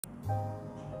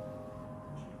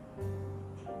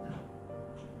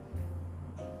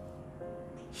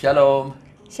Shalom.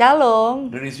 Shalom.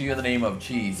 Greetings to you in the name of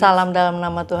Jesus. Salam dalam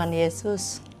nama Tuhan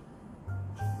Yesus.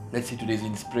 Let's see today's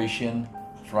inspiration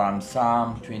from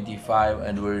Psalm 25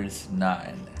 and verse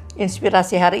 9.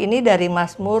 Inspirasi hari ini dari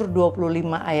Mazmur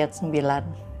 25 ayat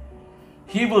 9.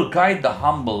 He will guide the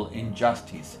humble in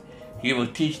justice. He will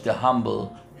teach the humble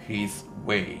his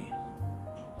way.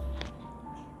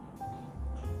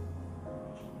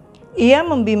 Ia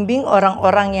membimbing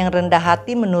orang-orang yang rendah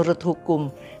hati menurut hukum,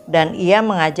 dan ia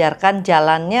mengajarkan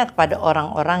jalannya kepada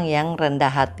orang-orang yang rendah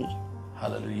hati.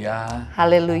 Hallelujah.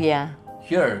 Haleluya.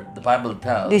 Here the Bible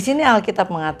tells Di sini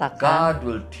Alkitab mengatakan, God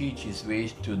will teach his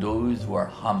ways to those who are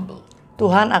humble.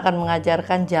 Tuhan akan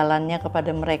mengajarkan jalannya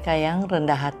kepada mereka yang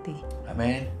rendah hati.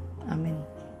 Amen. Amin.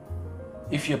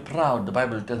 If you're proud, the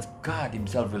Bible tells God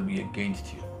himself will be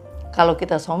against you. Kalau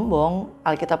kita sombong,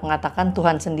 Alkitab mengatakan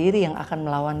Tuhan sendiri yang akan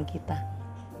melawan kita.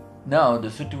 Now the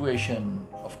situation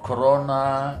of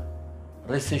corona,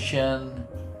 recession,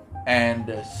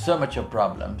 and so much of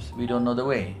problems, we don't know the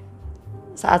way.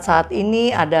 Saat-saat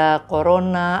ini ada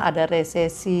corona, ada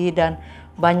resesi, dan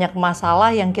banyak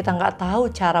masalah yang kita nggak tahu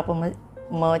cara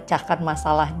memecahkan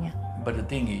masalahnya. But the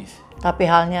thing is, Tapi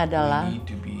halnya adalah we need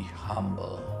to be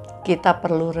humble. kita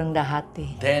perlu rendah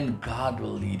hati. Then God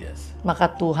will lead us.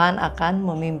 Maka Tuhan akan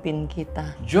memimpin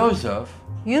kita. Joseph,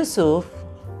 Yusuf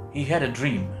he had a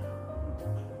dream.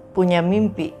 punya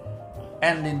mimpi.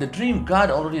 And in the dream,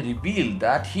 God already revealed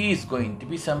that he is going to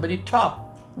be somebody top.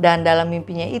 Dan dalam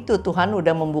mimpinya itu Tuhan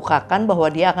udah membukakan bahwa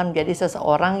dia akan menjadi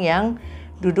seseorang yang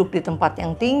duduk di tempat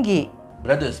yang tinggi.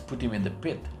 Brothers put him in the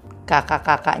pit.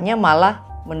 Kakak-kakaknya malah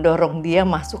mendorong dia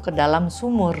masuk ke dalam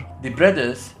sumur. The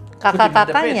brothers put him in the pit.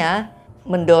 Kakak-kakaknya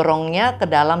mendorongnya ke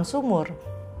dalam sumur.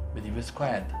 But he was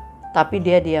quiet. Tapi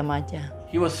dia diam aja.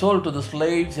 He was sold to the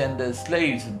slaves, and the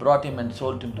slaves brought him and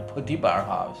sold him to Potiphar's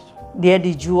house. Dia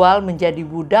dijual menjadi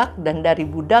budak, dan dari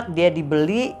budak dia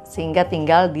dibeli sehingga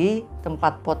tinggal di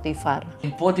tempat Potifar.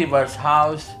 In Potiphar's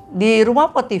house, Di rumah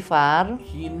Potifar,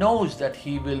 he knows that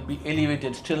he will be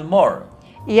elevated still more.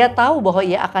 ia tahu bahwa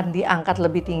ia akan diangkat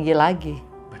lebih tinggi lagi.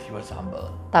 But he was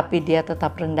humble. Tapi dia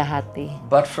tetap rendah hati.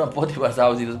 But from Potiphar's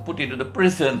house, he was put into the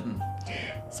prison.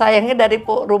 Sayangnya dari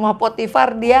rumah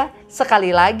Potifar dia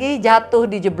sekali lagi jatuh,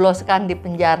 dijebloskan di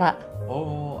penjara.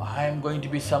 Oh, I am going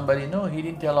to be somebody. No, he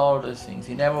didn't tell all those things.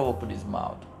 He never opened his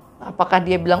mouth. Apakah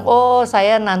dia bilang, oh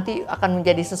saya nanti akan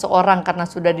menjadi seseorang karena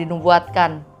sudah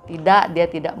dinubuatkan? Tidak, dia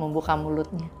tidak membuka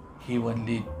mulutnya. He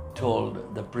only told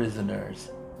the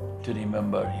prisoners to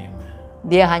remember him.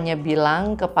 Dia hanya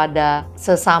bilang kepada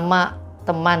sesama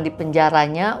teman di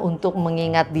penjaranya untuk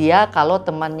mengingat dia kalau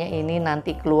temannya ini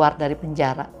nanti keluar dari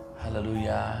penjara.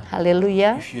 Hallelujah.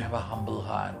 Haleluya. If you have a humble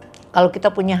heart, Kalau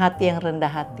kita punya hati yang rendah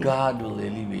hati, God will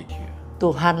elevate you.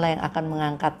 Tuhanlah yang akan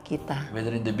mengangkat kita. Whether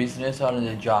in the business or in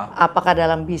the job, Apakah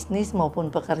dalam bisnis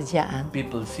maupun pekerjaan,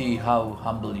 people see how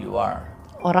humble you are.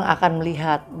 orang akan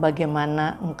melihat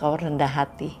bagaimana engkau rendah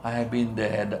hati. I have been the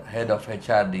head of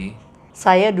HRD,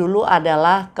 Saya dulu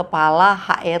adalah kepala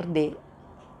HRD.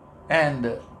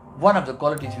 and one of the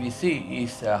qualities we see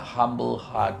is a humble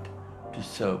heart to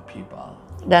serve people.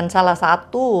 Dan salah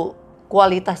satu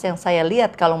kualitas yang saya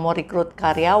lihat kalau mau rekrut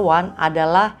karyawan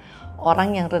adalah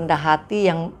orang yang rendah hati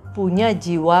yang punya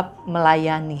jiwa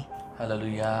melayani.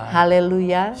 Hallelujah.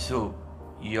 Haleluya. So,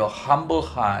 your humble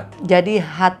heart, Jadi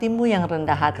hatimu yang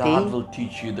rendah hati, God will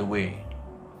teach you the way.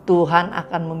 Tuhan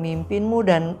akan memimpinmu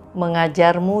dan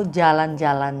mengajarmu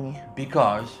jalan-jalannya.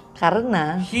 Because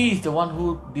Karena He is the one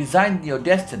who designed your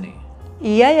destiny.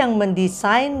 Ia yang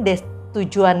mendesain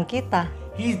tujuan kita.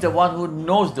 He is the one who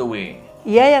knows the way.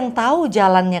 Ia yang tahu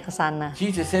jalannya ke sana.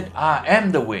 Jesus said, I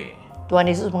am the way. Tuhan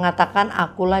Yesus mengatakan,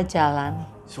 akulah jalan.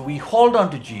 So we hold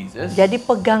on to Jesus, Jadi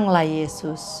peganglah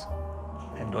Yesus.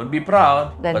 and don't be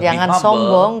proud, Dan but jangan be humble.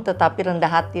 sombong, tetapi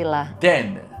rendah hatilah.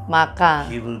 Then Maka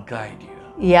He will guide you.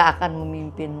 Ia akan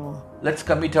memimpinmu. Let's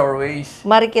commit our ways.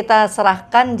 Mari kita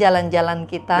serahkan jalan-jalan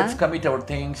kita Let's commit our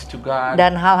things to God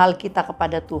dan hal-hal kita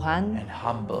kepada Tuhan, and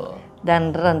humble.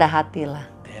 dan rendah hatilah.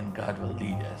 Then God will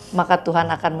lead us. Maka Tuhan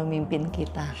akan memimpin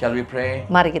kita. Shall we pray?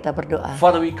 Mari kita berdoa.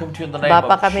 Father, we come to you in the name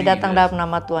Bapa, of kami datang dalam Jesus.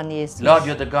 nama Tuhan Yesus. Lord,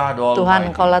 you're the God Tuhan, Almighty.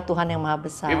 Engkaulah Tuhan yang Maha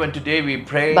Besar. Even today we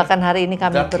pray Bahkan hari ini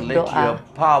kami that let your berdoa,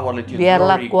 power, let your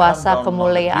biarlah glory kuasa come down on the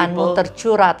kemuliaan-Mu people.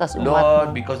 tercurah atas Lord,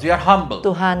 umat-Mu. because they are humble.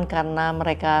 Tuhan, karena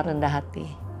mereka rendah hati.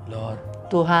 Lord,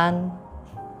 Tuhan,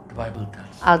 the Bible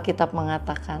tells Alkitab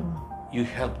mengatakan, you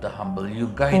help the humble,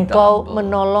 you guide the Engkau humble.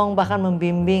 menolong bahkan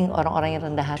membimbing orang-orang yang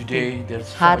rendah hati. Today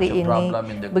there's so Hari much of ini problem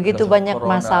in the begitu because of banyak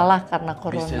corona, masalah karena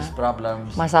corona. business problems,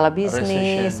 Masalah bisnis,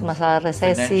 recessions, masalah financial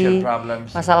resesi, problems,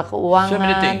 masalah so many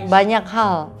keuangan, things. banyak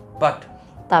hal. But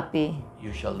Tapi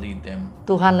you shall lead them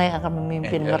Tuhanlah yang akan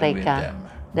memimpin and elevate mereka them.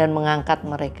 dan mengangkat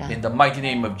mereka. In the mighty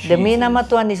name of Jesus. Demi nama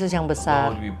Tuhan Yesus yang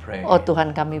besar, Lord, we pray. oh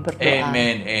Tuhan kami berdoa.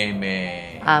 Amen,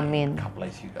 amen. Amin. God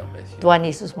bless you, God bless you. Tuhan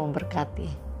Yesus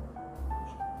memberkati.